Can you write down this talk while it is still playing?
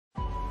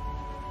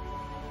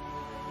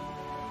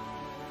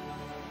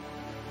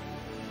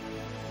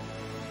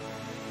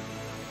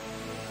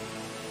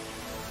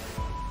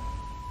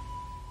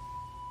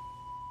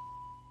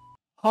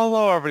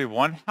Hello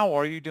everyone, how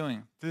are you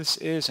doing? This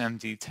is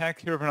MD Tech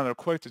here with another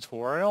quick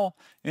tutorial.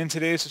 In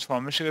today's tutorial,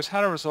 I'm going to show you guys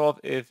how to resolve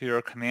if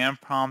your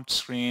command prompt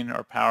screen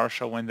or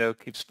PowerShell window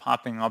keeps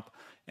popping up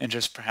and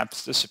just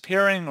perhaps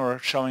disappearing or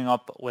showing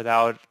up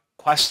without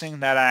questing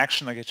that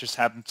action, like it just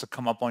happens to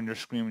come up on your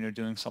screen when you're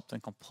doing something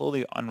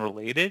completely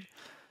unrelated.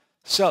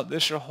 So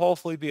this should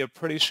hopefully be a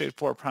pretty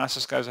straightforward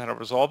process, guys, on how to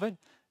resolve it.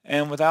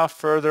 And without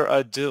further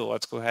ado,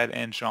 let's go ahead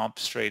and jump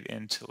straight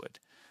into it.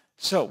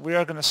 So we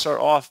are going to start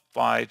off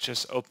by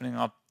just opening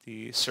up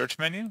the search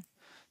menu.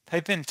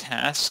 Type in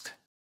task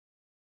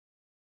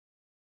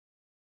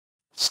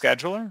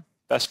scheduler,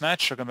 best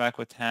match. So come back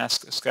with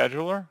task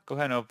scheduler. Go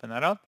ahead and open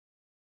that up.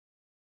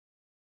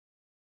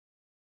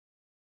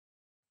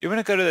 You're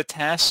going to go to the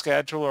task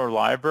scheduler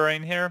library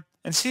in here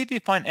and see if you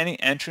find any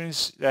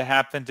entries that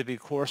happen to be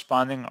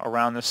corresponding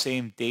around the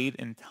same date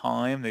and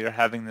time that you're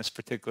having this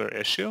particular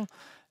issue.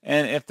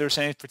 And if there's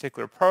any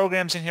particular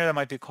programs in here that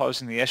might be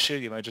causing the issue,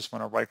 you might just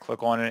want to right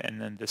click on it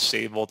and then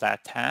disable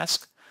that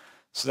task.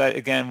 So that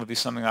again would be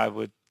something I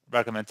would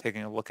recommend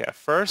taking a look at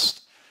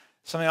first.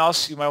 Something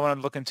else you might want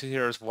to look into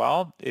here as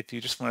well, if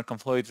you just want to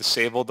completely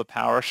disable the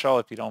PowerShell,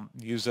 if you don't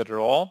use it at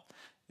all,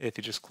 if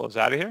you just close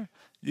out of here,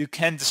 you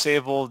can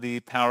disable the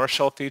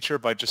PowerShell feature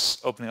by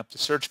just opening up the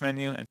search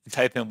menu and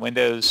type in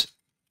Windows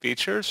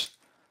Features.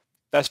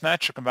 Best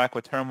match, you'll come back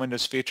with Turn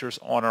Windows Features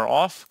on or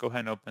off. Go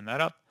ahead and open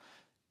that up.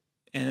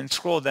 And then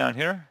scroll down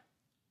here.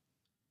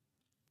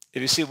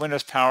 If you see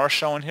Windows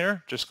PowerShell in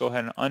here, just go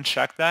ahead and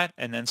uncheck that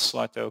and then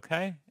select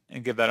OK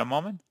and give that a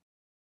moment.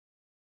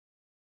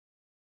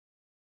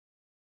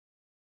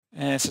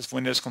 And it says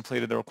Windows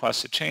completed the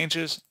requested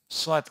changes.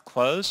 Select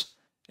Close.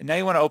 And now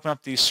you want to open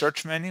up the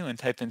search menu and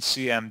type in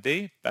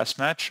CMD, best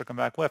match, or come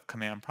back with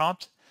command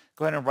prompt.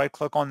 Go ahead and right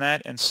click on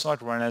that and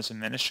select Run as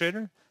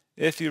Administrator.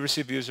 If you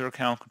receive user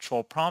account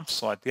control prompt,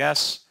 select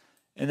Yes.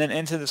 And then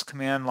into this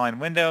command line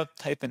window,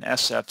 type in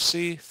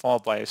SFC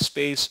followed by a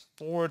space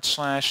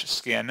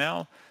 /scan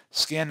now.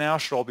 Scan now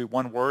should all be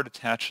one word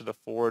attached to the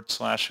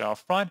 / out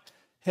front.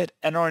 Hit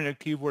enter on your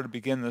keyboard to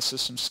begin the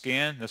system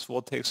scan. This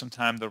will take some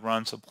time to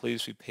run, so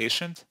please be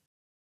patient.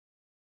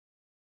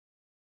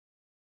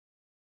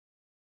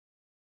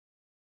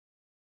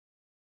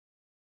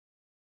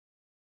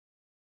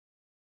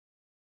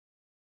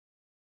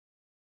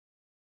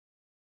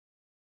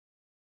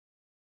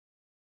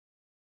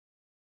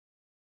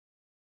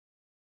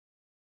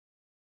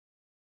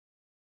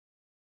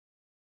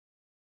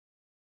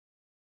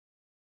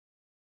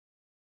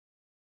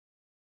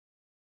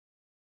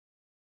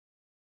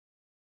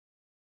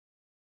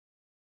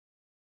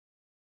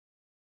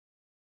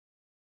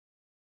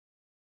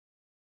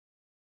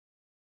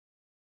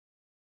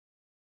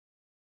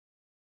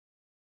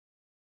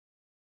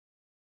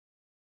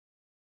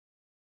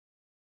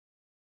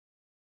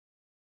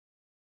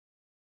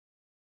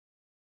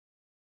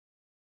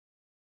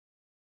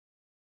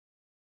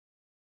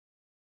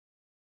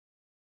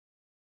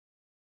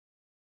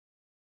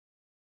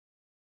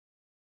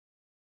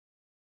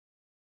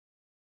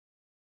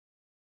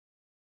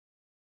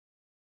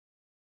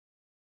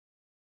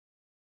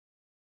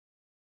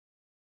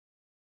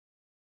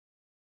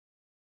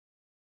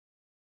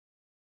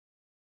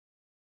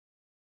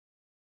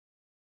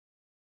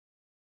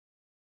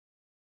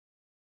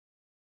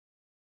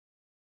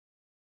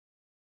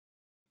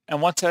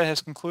 And once that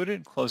has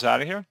concluded, close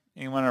out of here.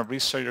 And you want to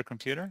restart your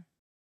computer.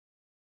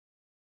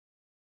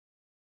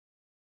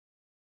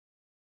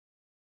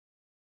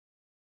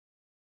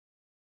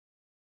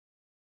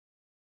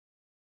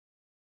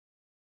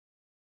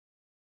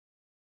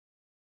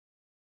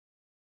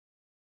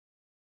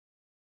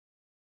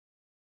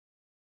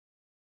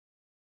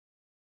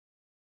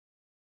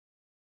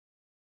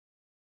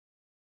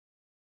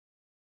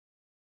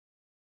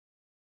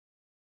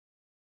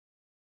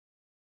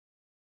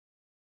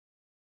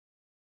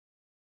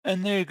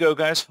 And there you go,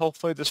 guys.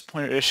 Hopefully this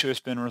pointer issue has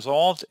been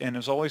resolved. And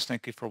as always,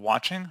 thank you for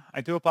watching.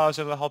 I do hope I was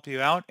able to help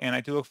you out, and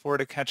I do look forward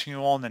to catching you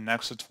all in the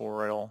next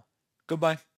tutorial. Goodbye.